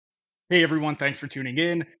Hey everyone, thanks for tuning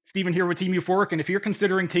in. Steven here with Team Euphoric, and if you're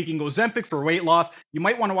considering taking Ozempic for weight loss, you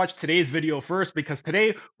might want to watch today's video first because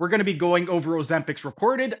today we're going to be going over Ozempic's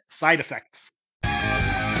reported side effects.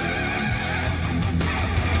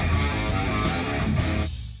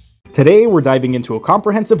 Today, we're diving into a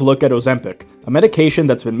comprehensive look at Ozempic, a medication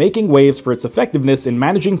that's been making waves for its effectiveness in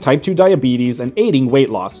managing type 2 diabetes and aiding weight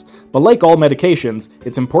loss. But like all medications,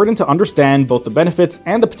 it's important to understand both the benefits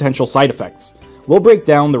and the potential side effects. We'll break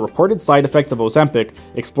down the reported side effects of Ozempic,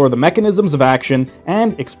 explore the mechanisms of action,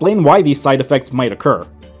 and explain why these side effects might occur.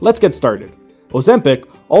 Let's get started. Ozempic,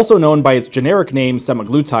 also known by its generic name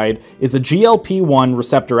semaglutide, is a GLP-1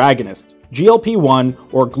 receptor agonist. GLP-1,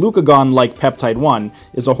 or glucagon-like peptide 1,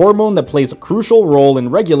 is a hormone that plays a crucial role in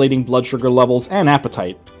regulating blood sugar levels and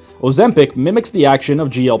appetite. Ozempic mimics the action of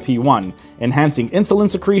GLP-1, enhancing insulin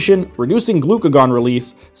secretion, reducing glucagon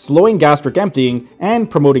release, slowing gastric emptying,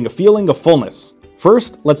 and promoting a feeling of fullness.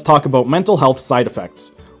 First, let's talk about mental health side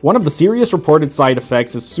effects. One of the serious reported side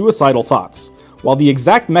effects is suicidal thoughts. While the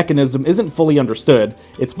exact mechanism isn't fully understood,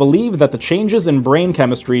 it's believed that the changes in brain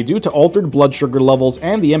chemistry due to altered blood sugar levels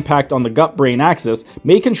and the impact on the gut-brain axis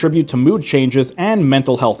may contribute to mood changes and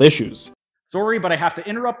mental health issues. Sorry, but I have to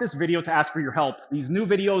interrupt this video to ask for your help. These new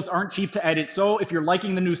videos aren't cheap to edit, so if you're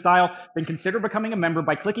liking the new style, then consider becoming a member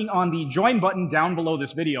by clicking on the join button down below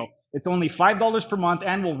this video. It's only $5 per month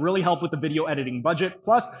and will really help with the video editing budget.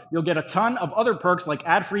 Plus, you'll get a ton of other perks like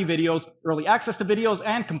ad-free videos, early access to videos,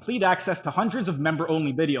 and complete access to hundreds of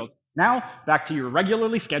member-only videos. Now, back to your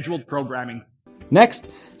regularly scheduled programming. Next,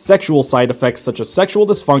 sexual side effects such as sexual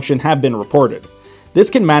dysfunction have been reported. This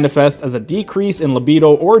can manifest as a decrease in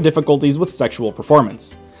libido or difficulties with sexual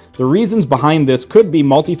performance. The reasons behind this could be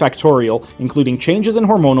multifactorial, including changes in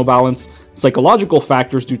hormonal balance, psychological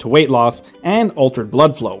factors due to weight loss, and altered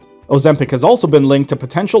blood flow. Ozempic has also been linked to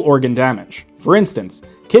potential organ damage. For instance,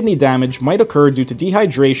 kidney damage might occur due to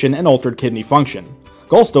dehydration and altered kidney function.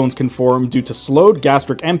 Gallstones can form due to slowed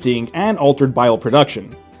gastric emptying and altered bile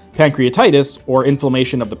production. Pancreatitis, or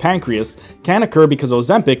inflammation of the pancreas, can occur because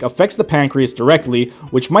Ozempic affects the pancreas directly,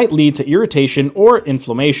 which might lead to irritation or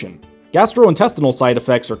inflammation. Gastrointestinal side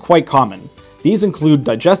effects are quite common. These include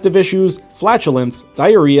digestive issues, flatulence,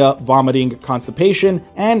 diarrhea, vomiting, constipation,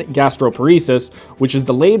 and gastroparesis, which is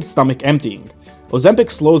delayed stomach emptying.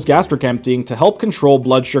 Ozempic slows gastric emptying to help control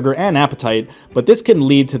blood sugar and appetite, but this can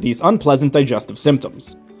lead to these unpleasant digestive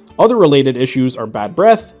symptoms. Other related issues are bad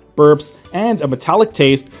breath, burps, and a metallic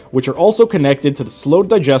taste, which are also connected to the slowed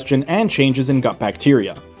digestion and changes in gut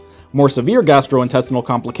bacteria. More severe gastrointestinal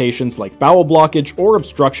complications like bowel blockage or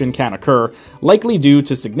obstruction can occur, likely due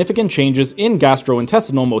to significant changes in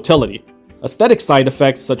gastrointestinal motility. Aesthetic side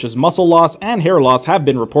effects such as muscle loss and hair loss have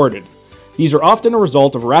been reported. These are often a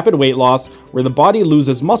result of rapid weight loss, where the body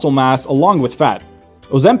loses muscle mass along with fat.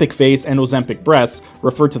 Ozempic face and Ozempic breasts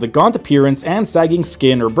refer to the gaunt appearance and sagging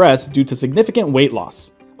skin or breasts due to significant weight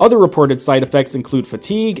loss. Other reported side effects include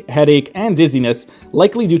fatigue, headache, and dizziness,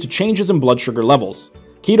 likely due to changes in blood sugar levels.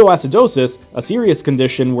 Ketoacidosis, a serious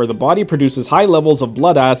condition where the body produces high levels of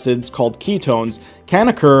blood acids called ketones, can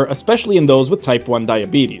occur especially in those with type 1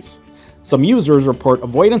 diabetes. Some users report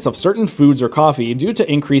avoidance of certain foods or coffee due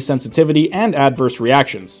to increased sensitivity and adverse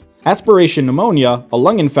reactions. Aspiration pneumonia, a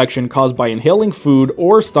lung infection caused by inhaling food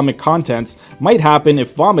or stomach contents, might happen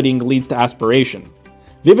if vomiting leads to aspiration.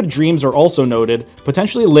 Vivid dreams are also noted,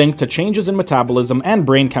 potentially linked to changes in metabolism and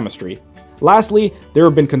brain chemistry. Lastly, there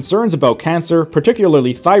have been concerns about cancer,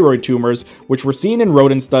 particularly thyroid tumors, which were seen in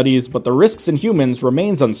rodent studies, but the risks in humans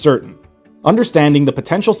remains uncertain. Understanding the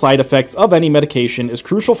potential side effects of any medication is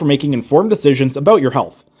crucial for making informed decisions about your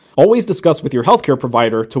health. Always discuss with your healthcare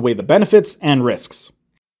provider to weigh the benefits and risks.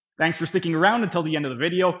 Thanks for sticking around until the end of the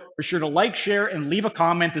video. Be sure to like, share, and leave a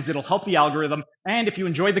comment as it'll help the algorithm. And if you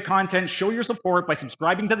enjoyed the content, show your support by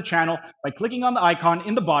subscribing to the channel by clicking on the icon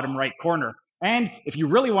in the bottom right corner. And if you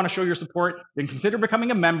really want to show your support, then consider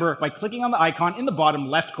becoming a member by clicking on the icon in the bottom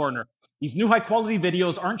left corner. These new high-quality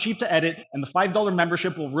videos aren't cheap to edit, and the $5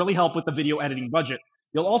 membership will really help with the video editing budget.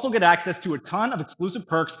 You'll also get access to a ton of exclusive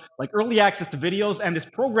perks like early access to videos and this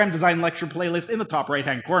program design lecture playlist in the top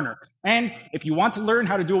right-hand corner. And if you want to learn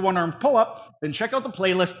how to do a one-armed pull-up, then check out the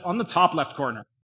playlist on the top left corner.